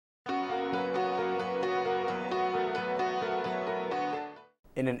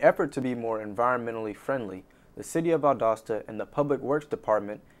In an effort to be more environmentally friendly, the City of Valdosta and the Public Works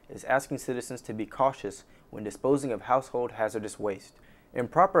Department is asking citizens to be cautious when disposing of household hazardous waste.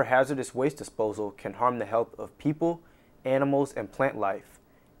 Improper hazardous waste disposal can harm the health of people, animals, and plant life.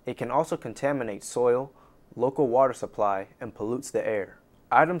 It can also contaminate soil, local water supply, and pollutes the air.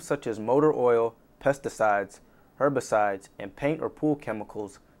 Items such as motor oil, pesticides, herbicides, and paint or pool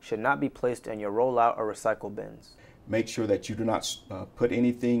chemicals should not be placed in your rollout or recycle bins. Make sure that you do not put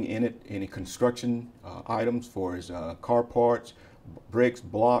anything in it, any construction items for car parts, bricks,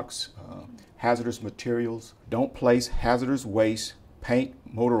 blocks, hazardous materials. Don't place hazardous waste, paint,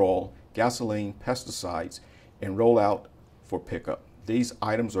 motor oil, gasoline, pesticides, and rollout for pickup. These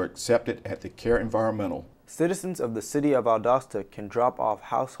items are accepted at the Care Environmental. Citizens of the City of Valdosta can drop off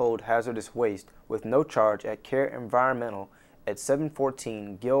household hazardous waste with no charge at Care Environmental at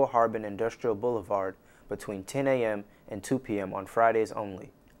 714 Gil Harbin Industrial Boulevard between 10 a.m. and 2 p.m. on Fridays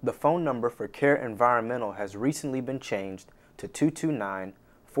only. The phone number for Care Environmental has recently been changed to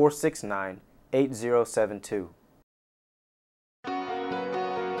 229-469-8072.